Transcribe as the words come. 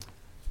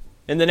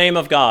In the name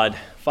of God,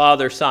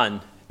 Father,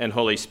 Son, and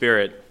Holy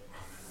Spirit.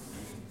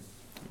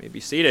 You may be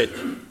seated.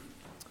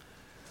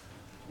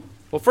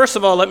 Well, first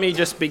of all, let me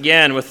just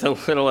begin with a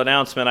little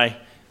announcement.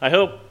 I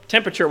hope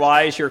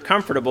temperature-wise you're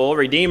comfortable.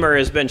 Redeemer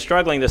has been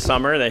struggling this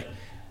summer. The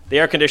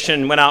air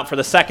conditioning went out for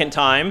the second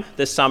time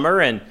this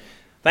summer, and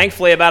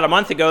thankfully about a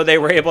month ago they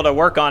were able to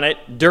work on it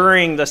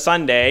during the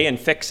Sunday and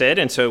fix it.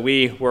 And so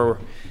we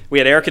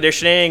had air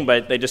conditioning,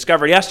 but they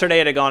discovered yesterday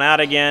it had gone out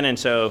again, and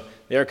so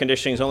the air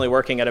conditioning is only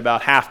working at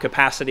about half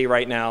capacity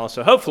right now.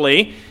 So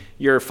hopefully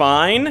you're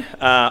fine.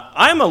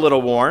 I'm a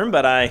little warm,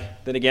 but I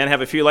then again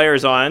have a few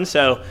layers on,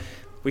 so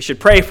we should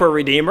pray for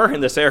Redeemer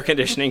in this air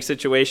conditioning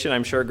situation.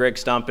 I'm sure Greg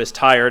Stump is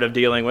tired of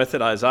dealing with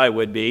it, as I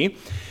would be.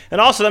 And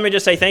also, let me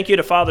just say thank you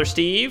to Father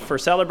Steve for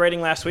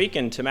celebrating last week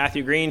and to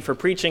Matthew Green for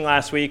preaching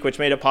last week, which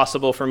made it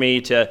possible for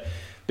me to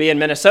be in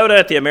Minnesota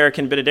at the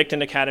American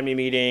Benedictine Academy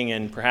meeting,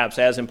 and perhaps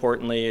as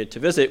importantly, to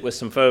visit with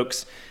some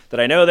folks that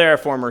I know there,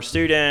 former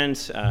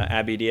students.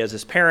 Abby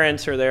Diaz's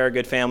parents are there,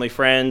 good family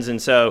friends, and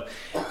so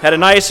had a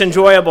nice,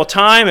 enjoyable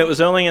time. It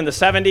was only in the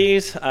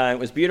 70s. It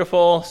was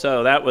beautiful,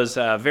 so that was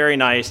very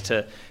nice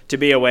to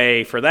be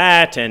away for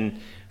that.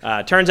 And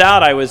turns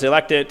out I was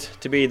elected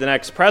to be the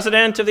next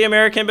president of the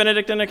American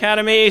Benedictine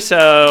Academy,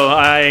 so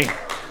I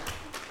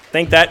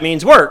think that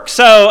means work.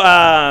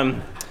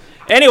 So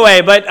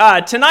anyway,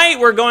 but tonight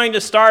we're going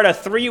to start a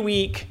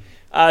 3-week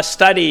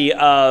study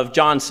of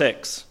John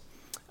 6.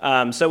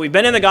 So we've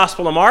been in the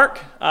Gospel of Mark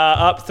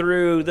up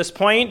through this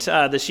point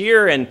this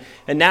year, and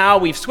now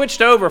we've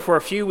switched over for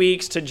a few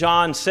weeks to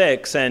John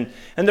 6. And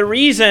the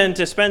reason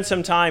to spend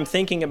some time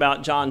thinking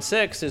about John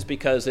 6 is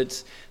because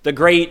it's the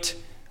great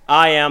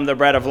I am the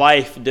bread of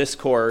life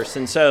discourse.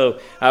 And so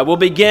we'll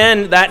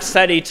begin that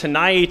study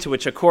tonight,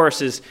 which of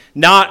course is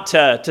not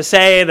to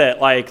say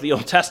that like the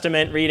Old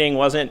Testament reading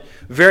wasn't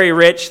very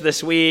rich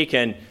this week,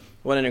 and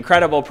what an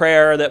incredible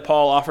prayer that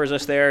Paul offers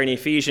us there in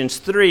Ephesians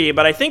 3.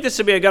 But I think this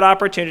would be a good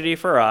opportunity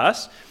for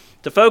us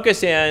to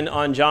focus in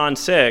on John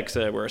 6.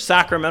 We're a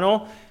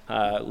sacramental,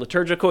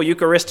 liturgical,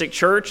 Eucharistic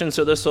church, and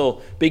so this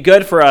will be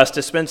good for us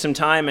to spend some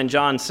time in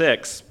John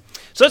 6.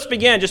 So let's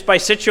begin just by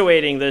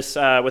situating this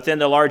within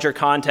the larger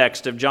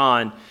context of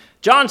John.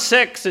 John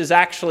 6 is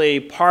actually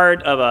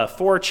part of a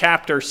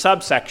 4-chapter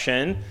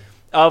subsection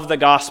of the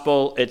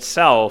gospel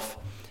itself.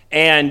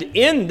 And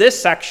in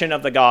this section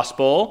of the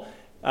gospel,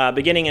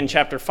 beginning in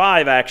chapter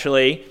 5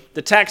 actually,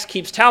 the text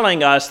keeps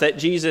telling us that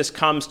Jesus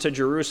comes to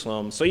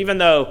Jerusalem. So even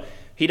though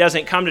he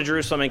doesn't come to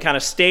Jerusalem and kind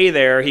of stay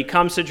there, he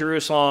comes to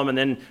Jerusalem, and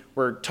then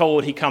we're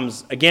told he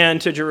comes again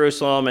to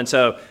Jerusalem. And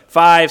so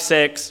 5,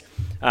 6,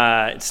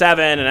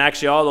 7, and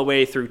actually all the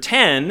way through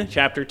 10,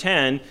 chapter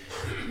 10,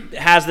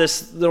 has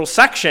this little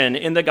section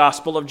in the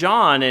Gospel of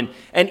John.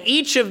 And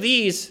each of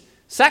these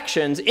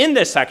sections, in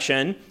this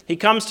section, he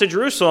comes to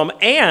Jerusalem,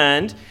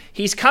 and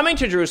he's coming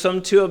to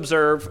Jerusalem to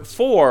observe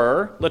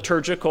 4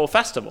 liturgical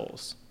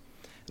festivals.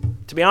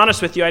 To be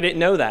honest with you, I didn't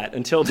know that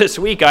until this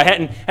week. I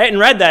hadn't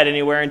read that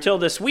anywhere until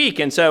this week.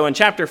 And so in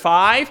chapter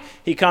 5,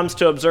 he comes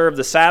to observe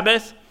the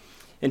Sabbath.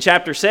 In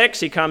chapter 6,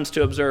 he comes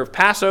to observe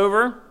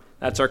Passover.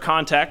 That's our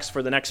context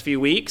for the next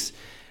few weeks.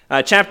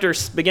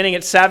 Chapters beginning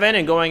at 7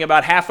 and going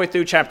about halfway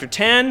through chapter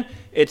 10,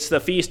 it's the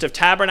Feast of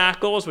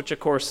Tabernacles, which of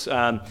course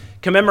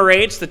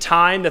commemorates the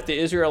time that the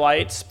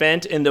Israelites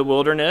spent in the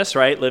wilderness,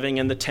 right, living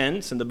in the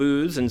tents and the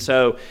booths. And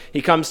so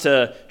he comes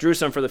to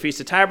Jerusalem for the Feast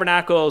of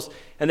Tabernacles.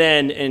 And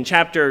then in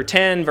chapter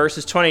 10,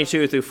 verses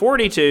 22 through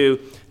 42,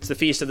 it's the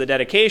Feast of the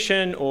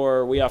Dedication,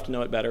 or we often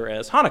know it better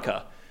as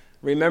Hanukkah,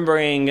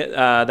 remembering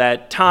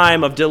that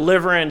time of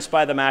deliverance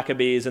by the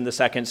Maccabees in the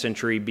 2nd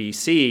century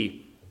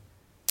BC.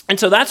 And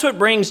so that's what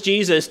brings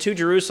Jesus to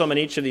Jerusalem in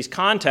each of these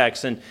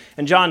contexts. And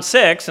John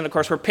 6, and of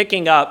course we're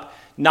picking up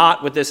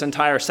not with this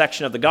entire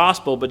section of the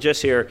gospel, but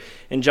just here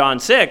in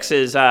John 6,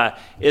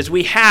 is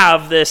we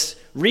have this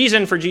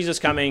reason for Jesus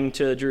coming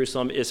to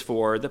Jerusalem is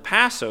for the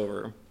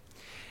Passover.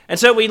 And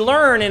so we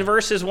learn in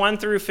verses 1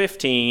 through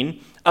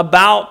 15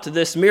 about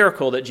this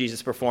miracle that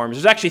Jesus performs.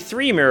 There's actually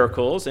 3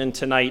 miracles in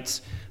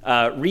tonight's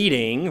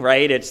reading,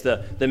 right? It's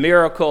the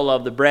miracle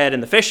of the bread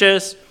and the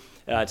fishes.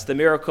 It's the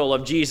miracle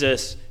of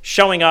Jesus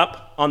showing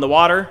up on the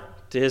water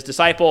to his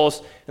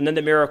disciples, and then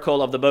the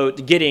miracle of the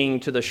boat getting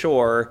to the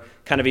shore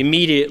kind of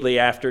immediately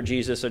after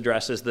Jesus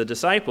addresses the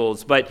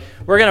disciples. But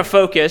we're going to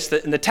focus,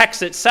 and the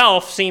text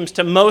itself seems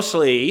to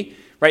mostly,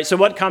 right, so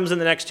what comes in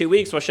the next 2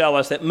 weeks will show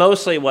us that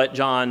mostly what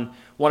John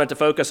wanted to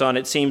focus on,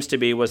 it seems to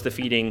be, was the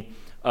feeding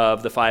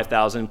of the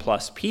 5,000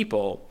 plus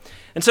people.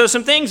 And so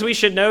some things we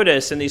should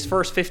notice in these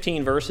first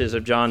 15 verses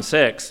of John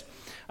 6.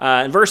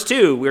 In verse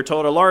 2, we're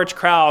told a large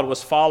crowd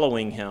was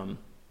following him.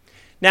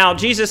 Now,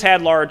 Jesus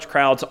had large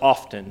crowds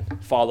often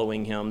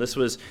following him. This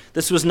was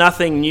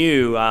nothing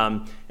new.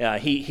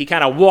 He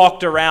kind of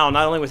walked around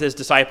not only with his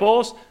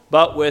disciples,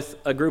 but with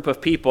a group of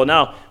people.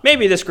 Now,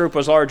 maybe this group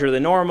was larger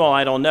than normal.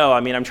 I don't know.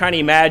 I mean, I'm trying to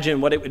imagine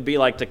what it would be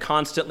like to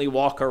constantly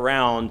walk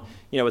around,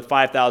 with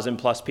 5,000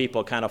 plus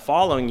people kind of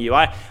following you.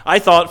 I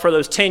thought for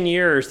those 10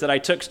 years that I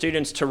took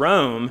students to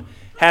Rome,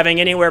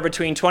 having anywhere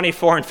between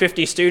 24 and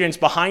 50 students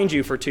behind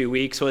you for 2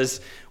 weeks was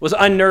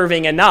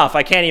unnerving enough.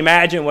 I can't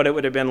imagine what it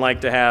would have been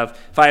like to have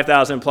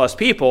 5,000 plus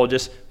people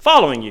just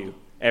following you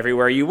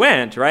everywhere you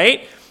went,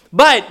 right?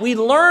 But we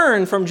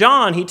learn from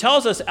John, he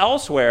tells us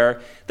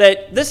elsewhere,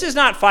 that this is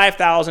not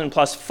 5,000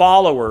 plus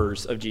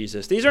followers of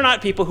Jesus. These are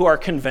not people who are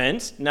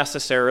convinced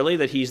necessarily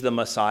that he's the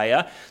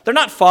Messiah. They're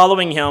not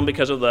following him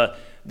because of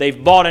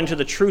they've bought into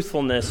the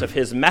truthfulness of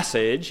his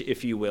message,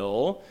 if you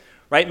will.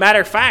 Right?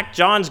 Matter of fact,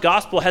 John's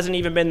gospel hasn't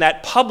even been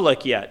that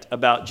public yet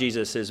about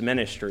Jesus'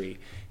 ministry.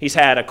 He's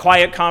had a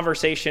quiet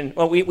conversation.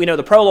 Well, we know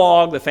the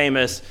prologue, the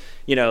famous,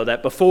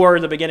 that before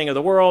the beginning of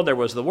the world, there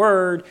was the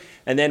Word.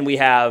 And then we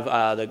have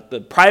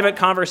the private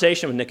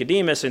conversation with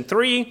Nicodemus in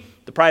 3,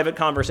 the private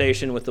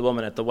conversation with the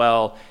woman at the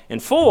well in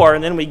 4,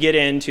 and then we get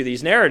into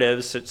these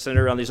narratives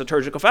centered on these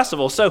liturgical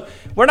festivals. So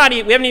we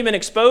haven't even been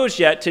exposed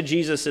yet to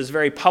Jesus'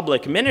 very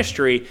public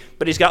ministry,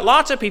 but he's got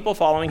lots of people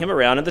following him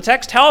around. And the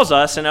text tells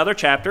us in other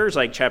chapters,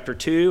 like chapter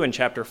 2 and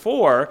chapter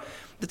 4,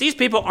 that these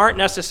people aren't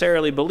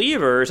necessarily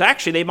believers.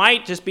 Actually, they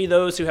might just be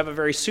those who have a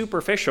very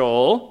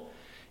superficial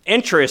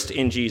interest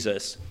in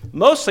Jesus,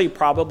 mostly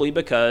probably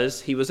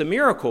because he was a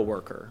miracle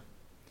worker.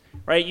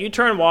 Right? You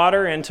turn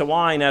water into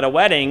wine at a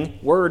wedding,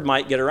 word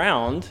might get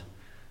around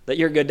that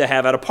you're good to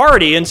have at a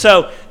party. And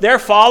so they're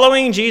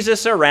following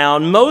Jesus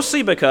around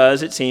mostly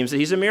because it seems that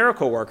he's a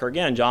miracle worker.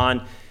 Again,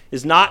 John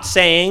is not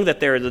saying that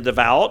they're the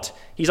devout.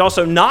 He's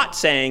also not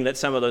saying that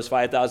some of those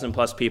 5,000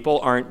 plus people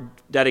aren't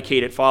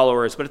dedicated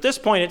followers. But at this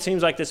point, it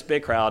seems like this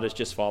big crowd is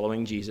just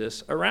following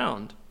Jesus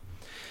around.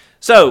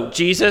 So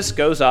Jesus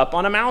goes up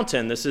on a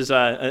mountain. This is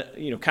a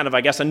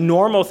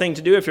normal thing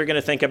to do if you're going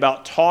to think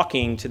about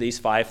talking to these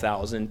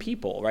 5,000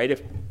 people, right?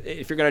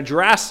 If you're going to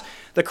address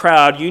the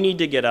crowd, you need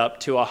to get up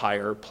to a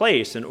higher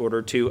place in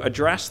order to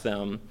address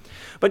them.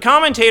 But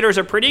commentators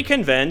are pretty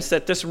convinced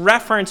that this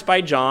reference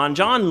by John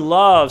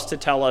loves to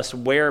tell us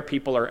where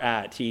people are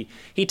at.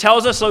 He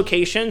tells us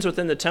locations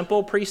within the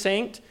temple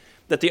precinct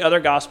that the other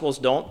Gospels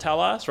don't tell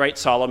us, right?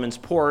 Solomon's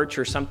porch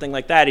or something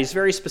like that. He's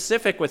very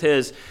specific with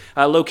his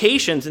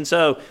locations. And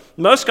so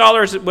most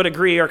scholars would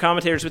agree, or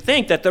commentators would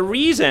think, that the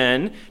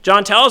reason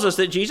John tells us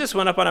that Jesus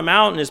went up on a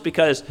mountain is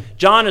because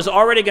John is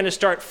already going to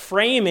start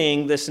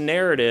framing this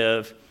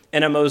narrative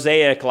in a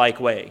Mosaic-like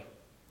way.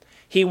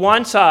 He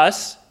wants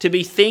us to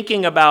be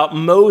thinking about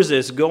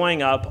Moses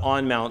going up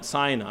on Mount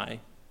Sinai.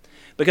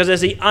 Because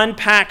as he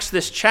unpacks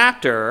this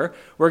chapter,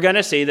 we're going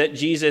to see that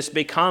Jesus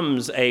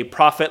becomes a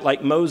prophet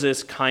like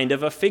Moses kind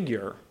of a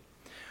figure,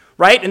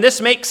 right? And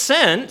this makes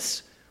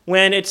sense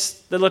when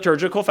it's the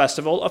liturgical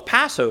festival of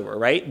Passover,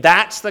 right?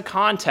 That's the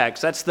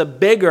context. That's the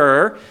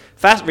bigger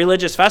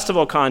religious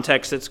festival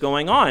context that's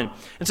going on.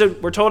 And so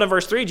we're told in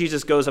verse 3,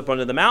 Jesus goes up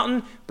onto the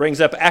mountain,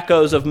 brings up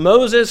echoes of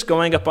Moses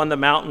going up on the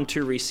mountain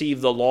to receive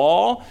the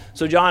law.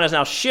 So John is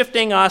now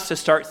shifting us to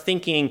start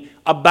thinking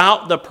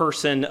about the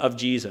person of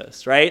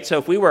Jesus, right? So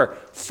if we were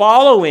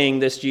following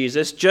this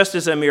Jesus just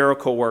as a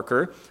miracle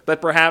worker, but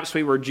perhaps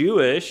we were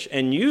Jewish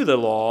and knew the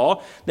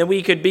law, then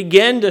we could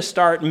begin to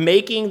start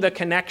making the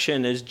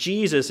connection as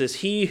Jesus is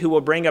he who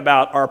will bring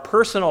about our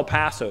personal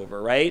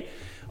Passover, right?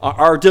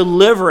 Our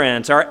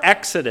deliverance, our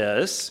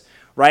exodus,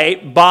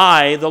 right,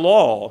 by the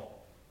law.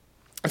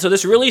 And so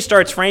this really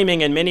starts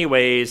framing in many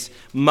ways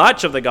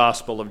much of the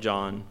Gospel of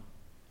John.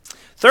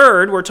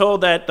 Third, we're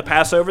told that the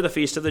Passover, the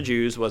feast of the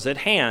Jews, was at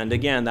hand.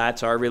 Again,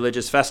 that's our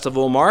religious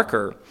festival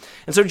marker.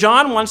 And so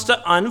John wants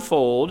to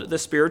unfold the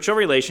spiritual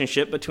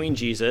relationship between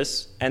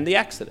Jesus and the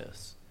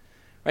Exodus.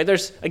 Right?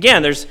 There's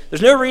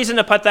no reason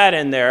to put that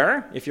in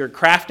there if you're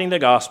crafting the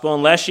gospel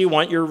unless you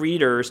want your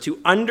readers to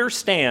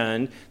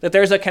understand that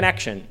there's a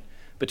connection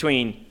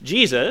between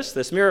Jesus,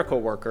 this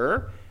miracle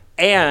worker,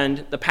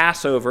 and the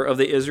Passover of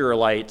the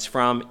Israelites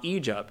from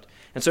Egypt.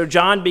 And so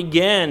John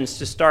begins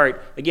to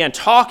start, again,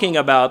 talking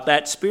about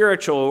that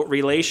spiritual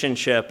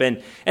relationship.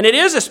 And it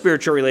is a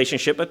spiritual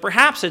relationship, but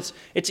perhaps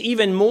it's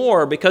even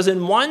more because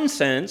in one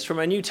sense, from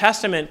a New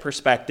Testament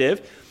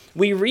perspective,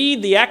 we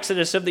read the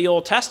Exodus of the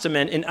Old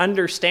Testament and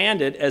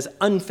understand it as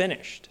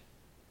unfinished,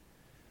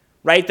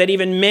 right? That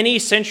even many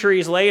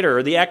centuries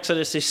later, the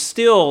Exodus is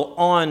still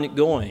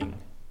ongoing,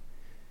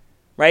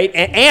 right?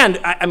 And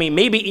I mean,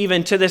 maybe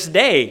even to this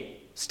day,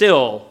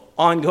 still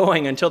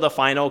ongoing until the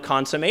final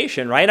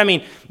consummation, right? I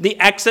mean, the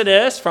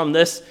Exodus from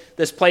this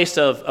place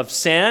of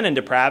sin and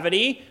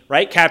depravity,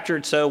 right,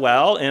 captured so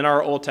well in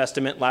our Old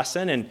Testament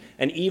lesson,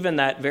 and even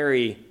that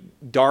very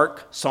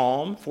dark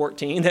Psalm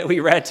 14 that we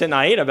read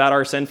tonight about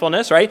our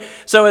sinfulness, right?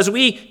 So as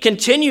we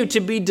continue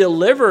to be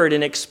delivered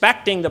and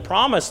expecting the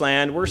promised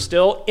land, we're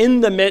still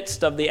in the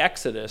midst of the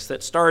Exodus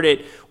that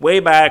started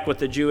way back with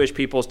the Jewish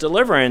people's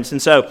deliverance.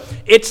 And so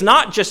it's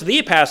not just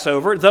the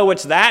Passover, though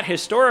it's that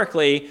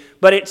historically,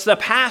 but it's the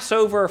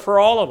Passover for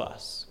all of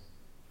us.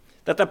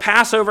 That the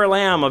Passover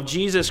lamb of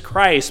Jesus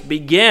Christ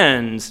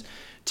begins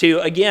to,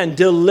 again,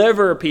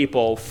 deliver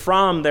people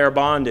from their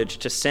bondage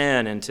to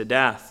sin and to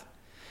death.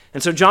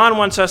 And so John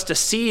wants us to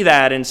see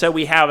that. And so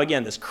we have,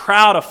 again, this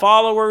crowd of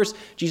followers.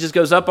 Jesus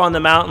goes up on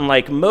the mountain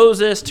like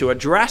Moses to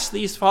address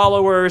these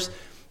followers.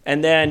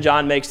 And then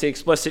John makes the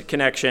explicit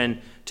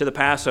connection to the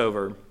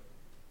Passover.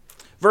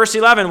 Verse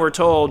 11, we're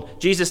told,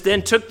 Jesus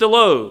then took the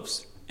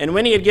loaves, and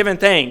when he had given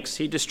thanks,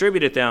 he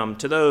distributed them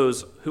to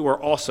those who were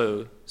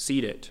also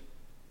seated.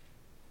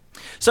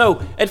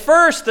 So at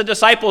first, the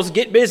disciples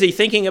get busy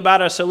thinking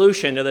about a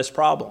solution to this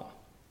problem,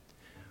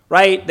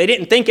 right? They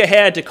didn't think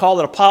ahead to call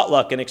it a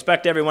potluck and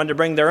expect everyone to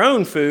bring their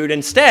own food.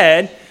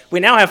 Instead, we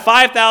now have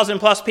 5,000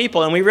 plus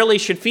people, and we really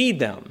should feed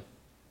them.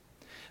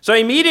 So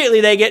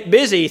immediately they get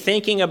busy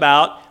thinking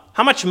about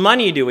how much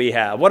money do we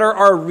have? What are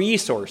our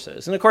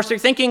resources? And of course, they're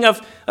thinking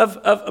of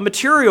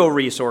material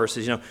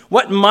resources.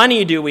 What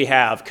money do we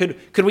have?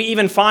 Could we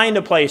even find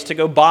a place to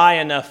go buy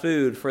enough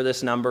food for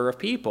this number of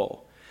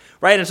people?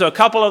 Right? And so a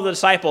couple of the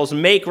disciples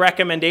make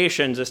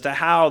recommendations as to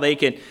how they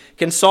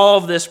can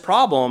solve this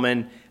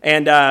problem.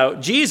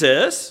 And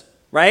Jesus,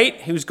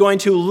 right, who's going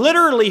to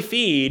literally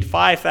feed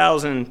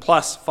 5,000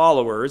 plus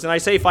followers. And I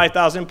say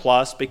 5,000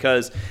 plus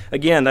because,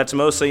 again, that's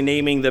mostly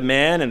naming the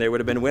men, and there would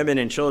have been women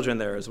and children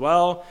there as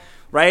well,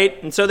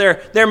 right? And so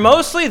they're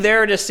mostly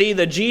there to see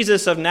the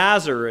Jesus of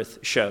Nazareth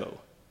show,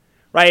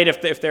 right?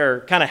 If they're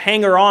kind of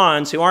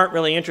hanger-ons who aren't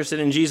really interested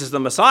in Jesus the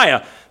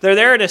Messiah, they're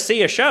there to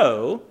see a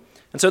show.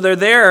 And so they're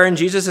there, and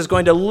Jesus is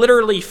going to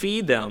literally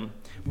feed them.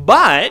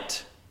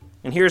 But,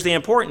 and here's the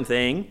important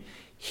thing,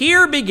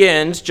 here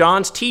begins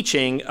John's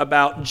teaching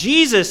about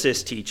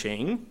Jesus'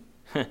 teaching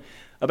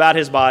about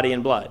his body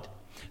and blood.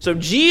 So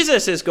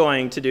Jesus is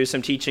going to do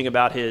some teaching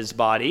about his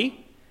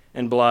body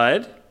and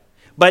blood,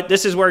 but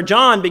this is where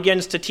John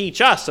begins to teach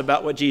us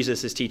about what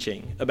Jesus is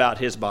teaching about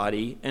his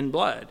body and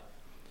blood.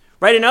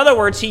 Right? In other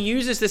words, he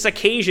uses this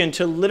occasion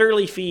to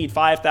literally feed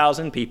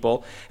 5,000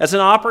 people as an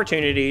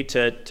opportunity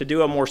to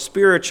do a more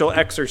spiritual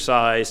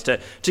exercise,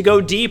 to go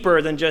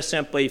deeper than just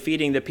simply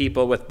feeding the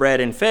people with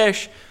bread and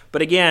fish,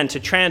 but again, to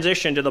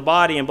transition to the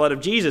body and blood of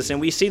Jesus. And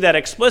we see that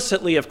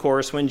explicitly, of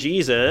course, when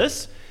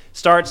Jesus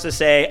starts to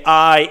say,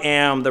 I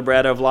am the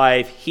bread of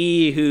life,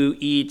 he who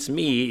eats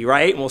me,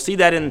 right? And we'll see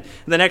that in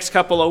the next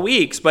couple of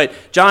weeks. But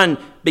John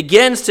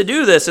begins to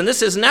do this, and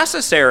this is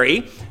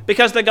necessary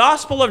because the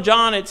Gospel of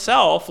John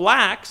itself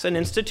lacks an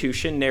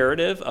institution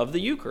narrative of the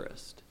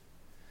Eucharist.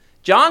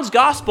 John's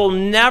Gospel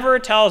never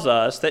tells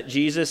us that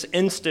Jesus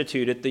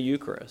instituted the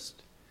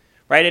Eucharist,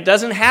 right? It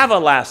doesn't have a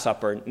Last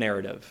Supper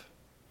narrative.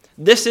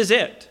 This is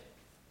it,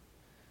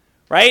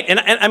 right? And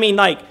I mean,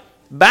 like,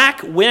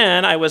 back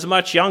when I was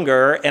much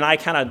younger and I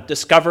kind of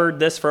discovered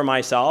this for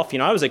myself,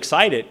 I was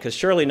excited because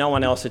surely no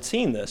one else had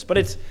seen this.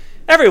 But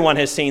everyone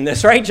has seen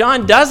this, right?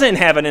 John doesn't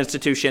have an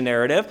institution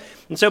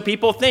narrative. And so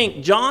people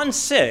think John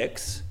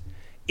 6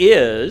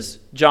 is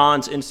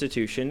John's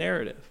institution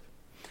narrative.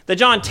 That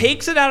John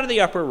takes it out of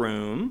the upper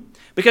room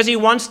because he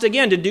wants,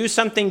 again, to do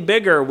something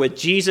bigger with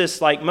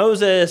Jesus like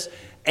Moses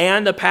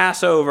and the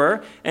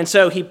Passover. And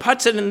so he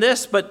puts it in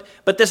this, but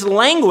this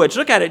language,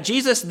 look at it.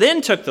 Jesus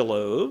then took the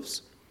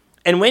loaves,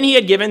 and when he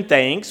had given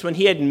thanks, when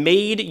he had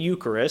made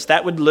Eucharist,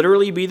 that would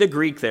literally be the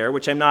Greek there,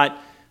 which I'm not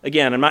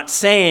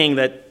saying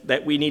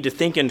that we need to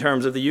think in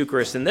terms of the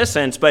Eucharist in this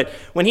sense, but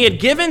when he had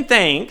given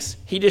thanks,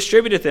 he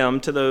distributed them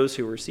to those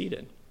who were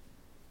seated.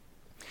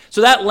 So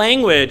that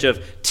language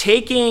of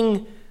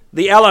taking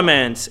the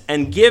elements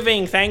and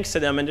giving thanks to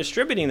them and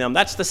distributing them,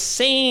 that's the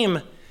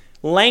same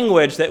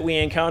language that we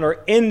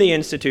encounter in the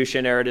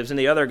institution narratives in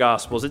the other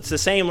Gospels. It's the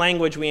same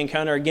language we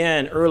encounter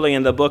again early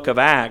in the book of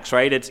Acts,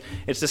 right?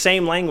 It's the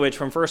same language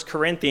from 1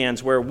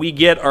 Corinthians where we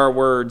get our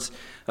words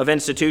of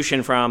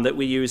institution from that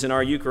we use in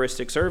our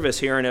Eucharistic service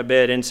here in a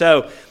bit. And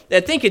so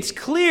I think it's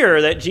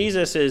clear that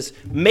Jesus is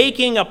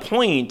making a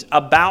point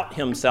about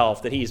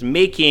himself, that he's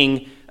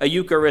making a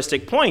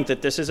Eucharistic point,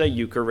 that this is a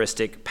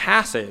Eucharistic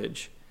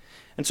passage.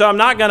 And so I'm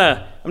not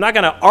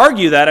gonna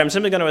argue that. I'm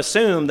simply going to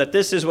assume that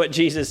this is what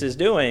Jesus is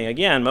doing.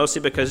 Again,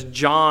 mostly because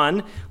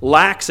John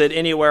lacks it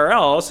anywhere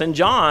else. And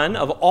John,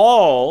 of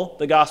all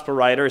the gospel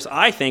writers,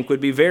 I think would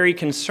be very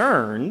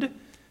concerned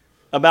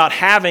about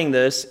having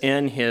this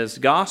in his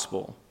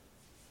gospel.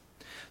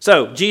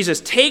 So Jesus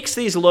takes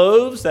these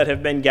loaves that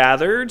have been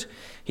gathered,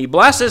 he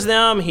blesses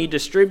them, he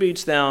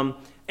distributes them,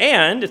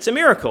 and it's a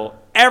miracle.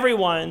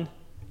 Everyone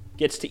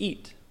gets to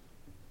eat.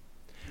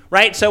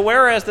 Right? So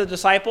whereas the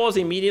disciples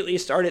immediately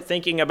started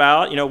thinking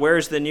about,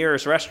 where's the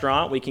nearest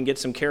restaurant we can get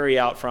some carry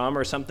out from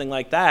or something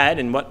like that,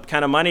 and what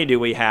kind of money do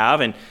we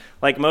have? And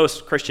like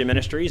most Christian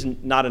ministries,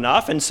 not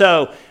enough. And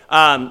so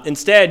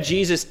instead,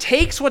 Jesus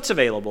takes what's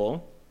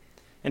available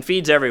and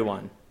feeds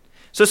everyone.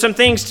 So some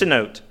things to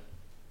note.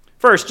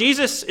 First,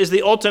 Jesus is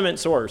the ultimate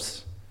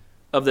source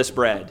of this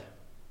bread. And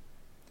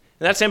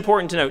that's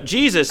important to note.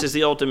 Jesus is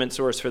the ultimate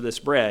source for this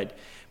bread,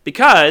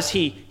 because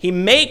he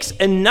makes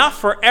enough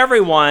for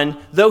everyone,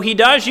 though he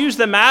does use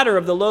the matter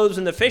of the loaves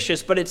and the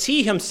fishes, but it's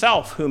he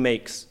himself who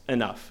makes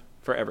enough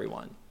for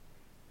everyone.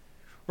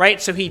 Right?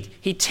 So he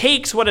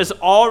takes what is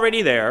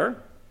already there,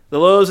 the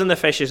loaves and the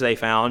fishes they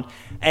found,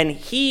 and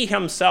he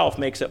himself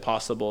makes it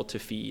possible to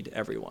feed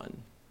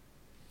everyone.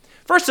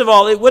 First of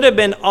all, it would have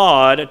been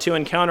odd to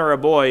encounter a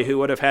boy who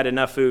would have had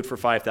enough food for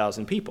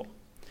 5,000 people.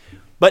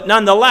 But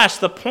nonetheless,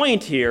 the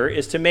point here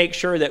is to make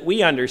sure that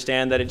we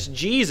understand that it's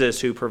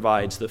Jesus who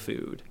provides the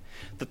food,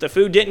 that the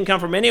food didn't come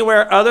from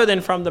anywhere other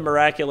than from the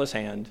miraculous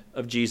hand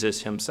of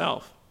Jesus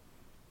himself.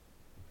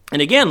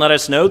 And again, let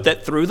us note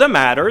that through the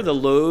matter, the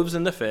loaves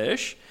and the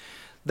fish,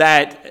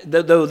 that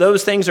though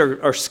those things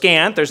are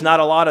scant, there's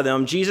not a lot of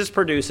them, Jesus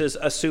produces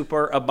a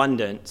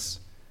superabundance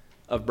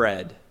of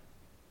bread.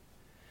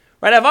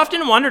 Right? I've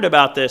often wondered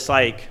about this,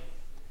 like,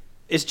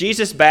 is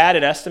Jesus bad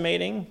at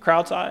estimating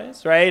crowd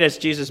size, right? Is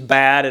Jesus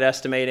bad at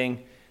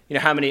estimating,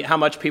 how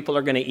much people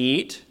are going to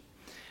eat?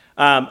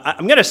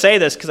 I'm going to say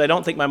this because I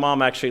don't think my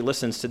mom actually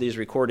listens to these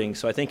recordings,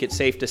 so I think it's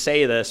safe to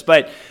say this.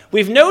 But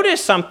we've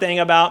noticed something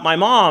about my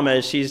mom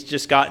as she's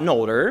just gotten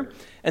older,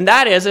 and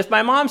that is if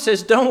my mom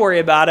says, don't worry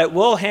about it,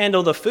 we'll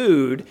handle the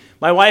food,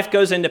 my wife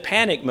goes into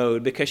panic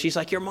mode because she's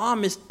like, your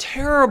mom is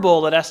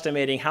terrible at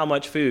estimating how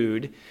much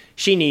food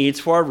she needs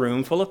for a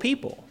room full of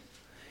people.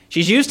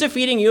 She's used to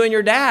feeding you and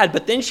your dad,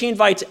 but then she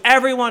invites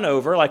everyone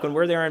over, like when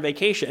we're there on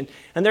vacation,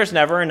 and there's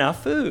never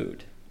enough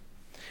food,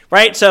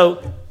 right?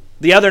 So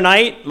the other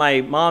night,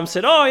 my mom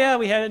said, oh, yeah,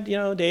 we had,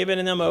 David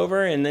and them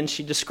over, and then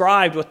she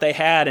described what they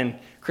had, and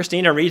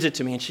Christina reads it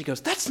to me, and she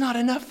goes, that's not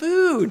enough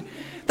food.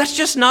 That's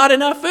just not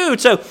enough food.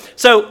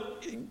 So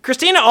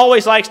Christina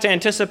always likes to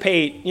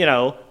anticipate,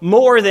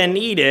 more than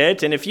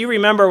needed. And if you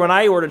remember when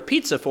I ordered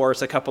pizza for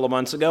us a couple of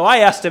months ago, I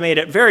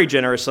estimated very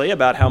generously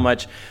about how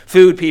much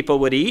food people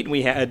would eat.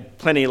 We had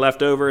plenty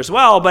left over as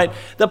well. But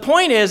the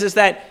point is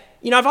that,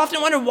 I've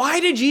often wondered,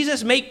 why did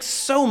Jesus make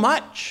so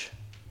much?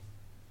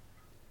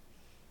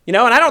 And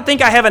I don't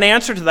think I have an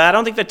answer to that. I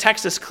don't think the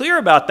text is clear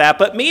about that.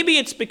 But maybe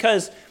it's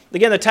because,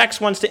 again, the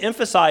text wants to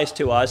emphasize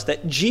to us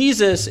that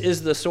Jesus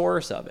is the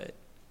source of it.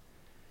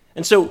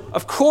 And so,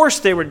 of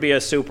course, there would be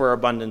a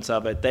superabundance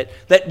of it,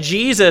 that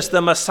Jesus,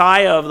 the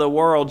Messiah of the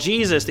world,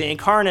 Jesus, the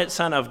incarnate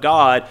Son of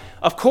God,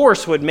 of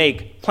course, would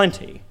make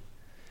plenty.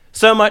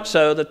 So much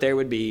so that there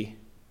would be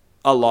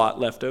a lot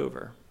left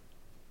over.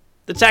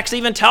 The text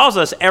even tells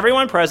us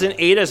everyone present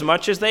ate as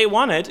much as they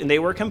wanted, and they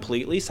were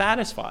completely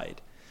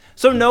satisfied.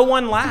 So no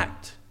one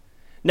lacked.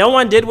 No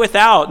one did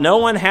without. No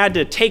one had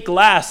to take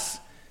less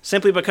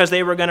simply because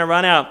they were going to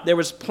run out. There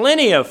was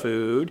plenty of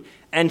food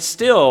and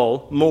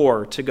still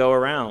more to go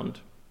around.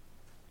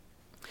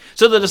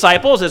 So the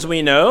disciples, as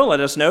we know,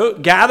 let us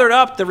note, gathered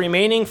up the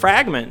remaining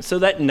fragments so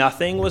that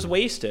nothing was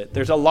wasted.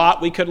 There's a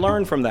lot we could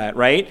learn from that,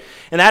 right?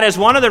 And that is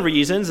one of the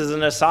reasons, as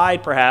an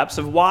aside perhaps,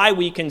 of why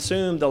we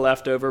consume the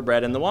leftover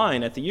bread and the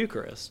wine at the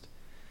Eucharist.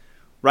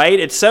 Right?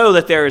 It's so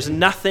that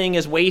nothing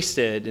is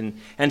wasted.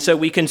 And so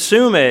we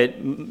consume it.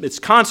 It's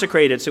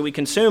consecrated, so we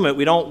consume it.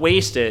 We don't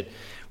waste it.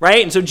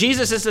 Right? And so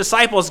Jesus'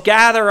 disciples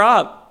gather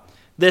up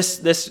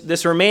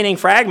this remaining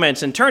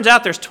fragments, and turns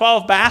out there's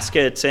 12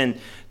 baskets, and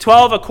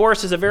 12, of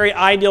course, is a very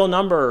ideal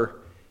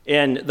number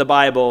in the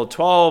Bible.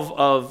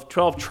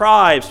 12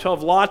 tribes,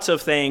 12 lots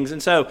of things.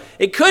 And so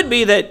it could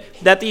be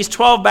that these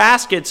 12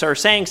 baskets are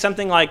saying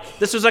something like,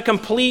 this was a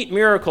complete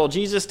miracle.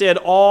 Jesus did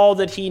all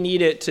that he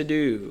needed to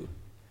do.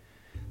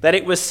 That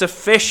it was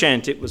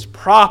sufficient, it was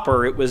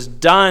proper, it was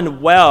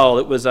done well,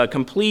 it was a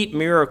complete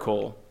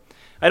miracle.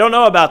 I don't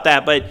know about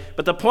that,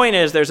 but the point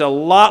is there's a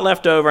lot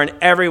left over, and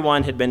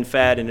everyone had been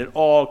fed, and it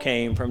all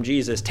came from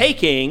Jesus,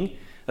 taking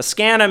a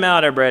scant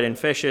amount of bread and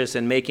fishes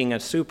and making a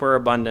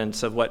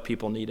superabundance of what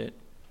people needed.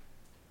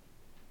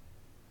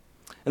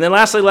 And then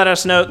lastly, let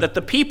us note that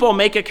the people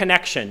make a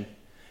connection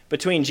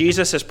between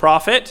Jesus as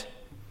prophet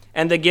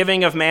and the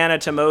giving of manna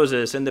to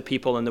Moses and the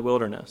people in the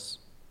wilderness.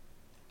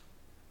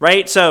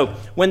 Right? So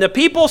when the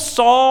people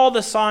saw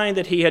the sign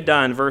that he had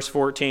done, verse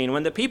 14,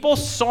 when the people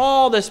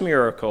saw this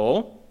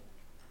miracle,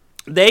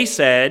 they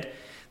said,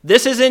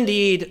 this is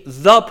indeed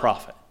the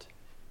prophet,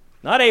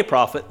 not a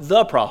prophet,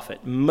 the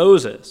prophet,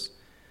 Moses,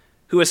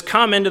 who has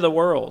come into the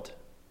world.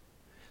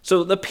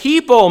 So the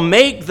people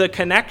make the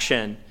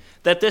connection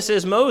that this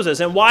is Moses.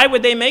 And why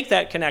would they make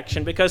that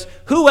connection? Because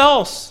who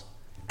else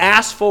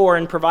asked for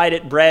and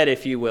provided bread,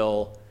 if you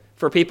will,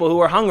 for people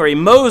who are hungry?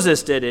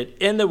 Moses did it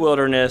in the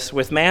wilderness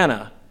with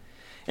manna.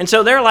 And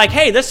so they're like,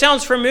 hey, this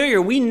sounds familiar.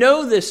 We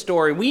know this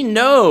story. We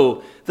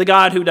know the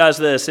God who does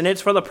this, and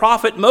it's for the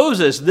prophet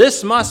Moses.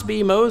 This must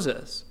be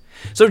Moses.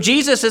 So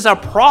Jesus is a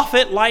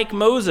prophet like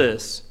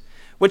Moses,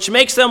 which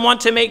makes them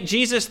want to make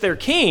Jesus their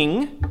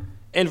king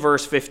in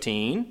verse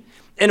 15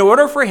 in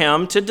order for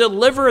him to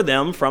deliver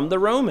them from the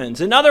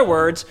Romans. In other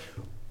words,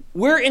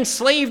 we're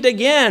enslaved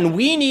again.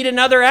 We need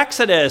another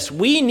Exodus.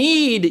 We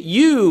need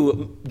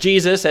you,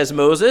 Jesus, as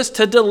Moses,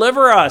 to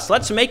deliver us.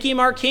 Let's make him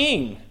our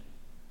king.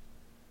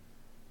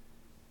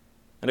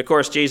 And of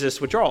course,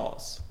 Jesus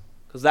withdraws,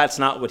 because that's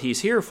not what he's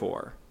here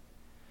for.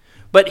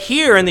 But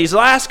here, in these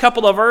last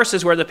couple of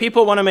verses where the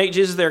people want to make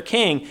Jesus their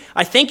king,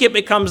 I think it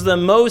becomes the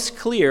most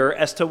clear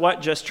as to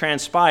what just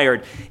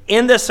transpired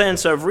in the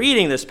sense of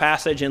reading this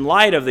passage in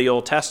light of the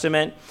Old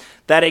Testament,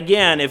 that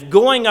again, if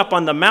going up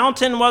on the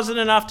mountain wasn't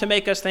enough to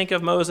make us think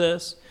of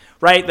Moses,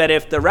 right? That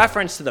if the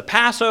reference to the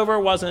Passover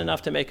wasn't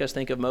enough to make us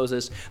think of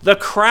Moses, the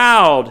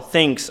crowd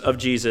thinks of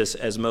Jesus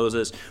as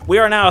Moses. We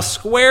are now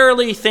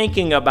squarely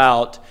thinking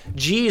about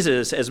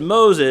Jesus as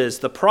Moses,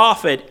 the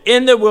prophet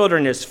in the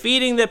wilderness,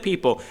 feeding the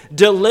people,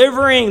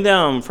 delivering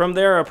them from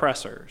their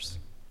oppressors.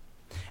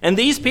 And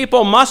these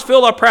people must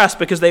feel oppressed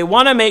because they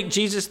want to make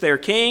Jesus their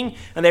king,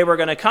 and they were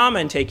going to come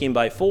and take him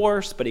by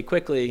force, but he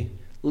quickly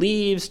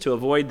leaves to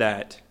avoid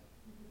that.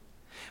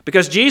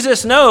 Because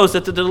Jesus knows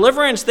that the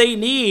deliverance they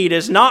need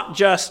is not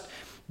just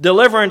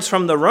deliverance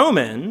from the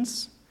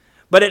Romans,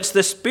 but it's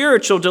the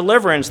spiritual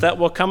deliverance that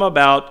will come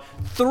about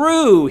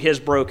through his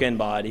broken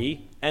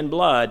body and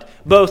blood,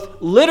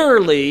 both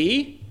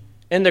literally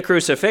in the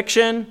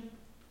crucifixion,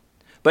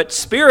 but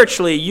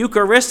spiritually,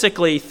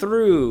 eucharistically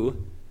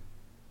through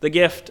the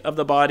gift of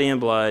the body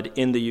and blood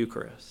in the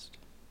Eucharist.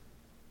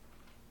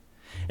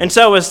 And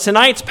so as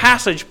tonight's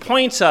passage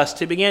points us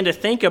to begin to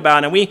think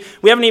about, and we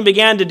haven't even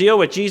began to deal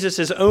with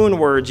Jesus' own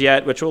words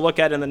yet, which we'll look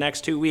at in the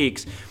next 2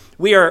 weeks,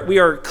 we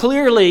are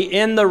clearly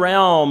in the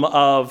realm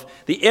of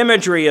the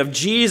imagery of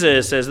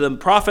Jesus as the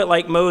prophet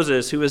like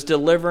Moses who is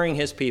delivering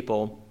his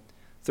people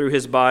through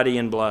his body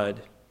and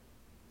blood.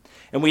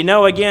 And we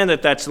know again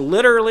that that's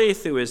literally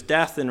through his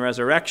death and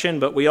resurrection,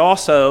 but we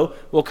also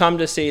will come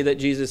to see that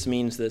Jesus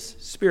means this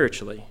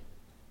spiritually.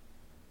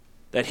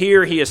 That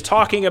here he is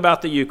talking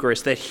about the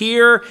Eucharist, that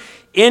here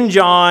in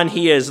John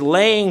he is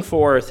laying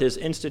forth his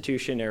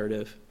institution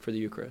narrative for the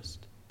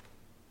Eucharist.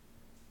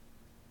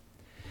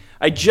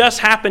 I just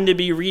happened to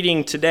be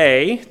reading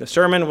today, the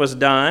sermon was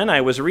done,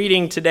 I was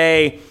reading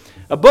today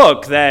a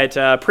book that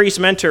a priest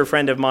mentor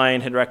friend of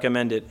mine had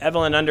recommended,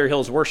 Evelyn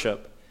Underhill's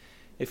Worship.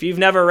 If you've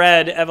never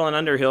read Evelyn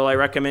Underhill, I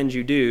recommend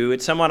you do.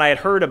 It's someone I had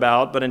heard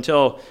about, but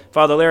until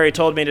Father Larry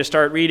told me to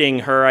start reading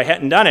her, I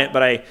hadn't done it.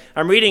 But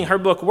I'm reading her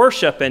book,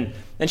 Worship, and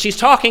she's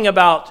talking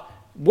about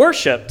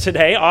worship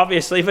today,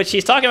 obviously, but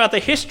she's talking about the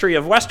history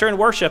of Western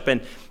worship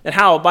and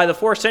how by the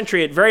 4th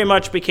century it very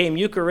much became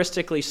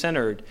Eucharistically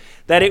centered.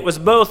 That it was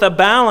both a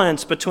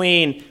balance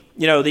between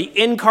the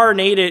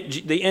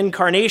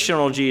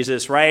incarnational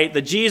Jesus, right?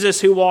 The Jesus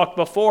who walked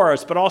before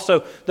us, but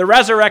also the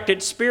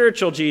resurrected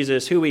spiritual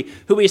Jesus who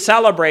we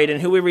celebrate and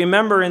who we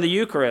remember in the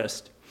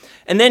Eucharist.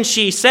 And then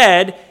she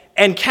said,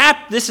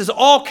 this is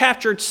all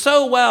captured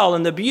so well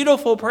in the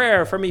beautiful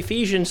prayer from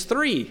Ephesians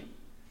 3.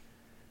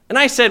 And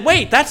I said,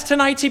 wait, that's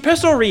tonight's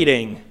epistle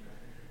reading.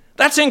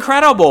 That's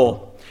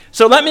incredible.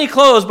 So let me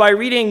close by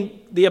reading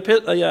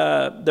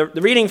the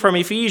reading from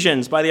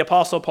Ephesians by the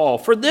Apostle Paul.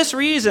 For this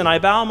reason I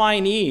bow my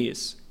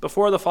knees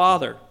before the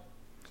Father,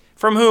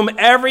 from whom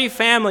every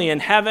family in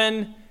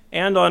heaven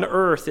and on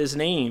earth is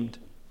named,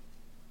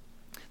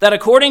 that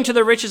according to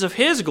the riches of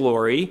his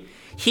glory,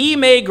 he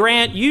may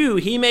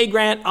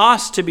grant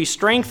us to be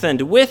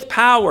strengthened with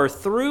power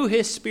through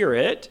his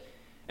Spirit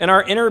in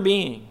our inner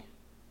being.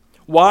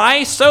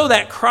 Why? So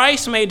that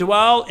Christ may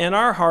dwell in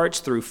our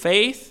hearts through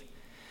faith,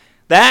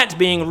 that,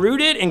 being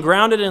rooted and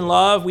grounded in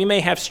love, we may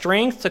have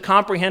strength to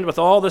comprehend with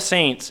all the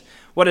saints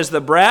what is the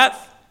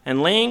breadth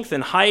and length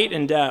and height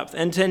and depth,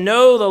 and to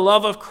know the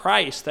love of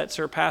Christ that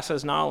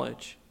surpasses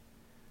knowledge,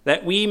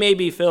 that we may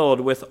be filled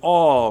with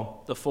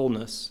all the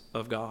fullness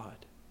of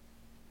God.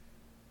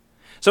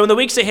 So in the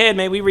weeks ahead,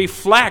 may we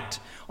reflect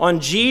on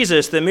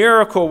Jesus, the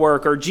miracle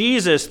worker,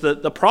 Jesus,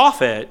 the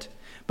prophet,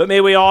 but may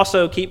we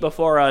also keep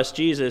before us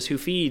Jesus who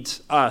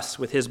feeds us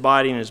with his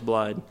body and his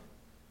blood.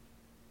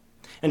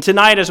 And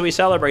tonight, as we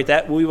celebrate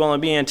that, we will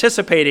be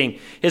anticipating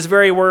his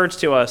very words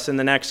to us in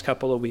the next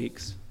couple of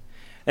weeks.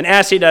 And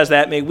as he does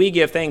that, may we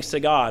give thanks to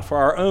God for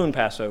our own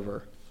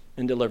Passover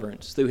and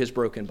deliverance through his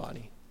broken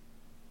body.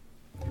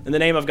 In the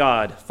name of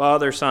God,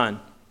 Father,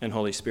 Son, and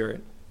Holy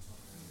Spirit.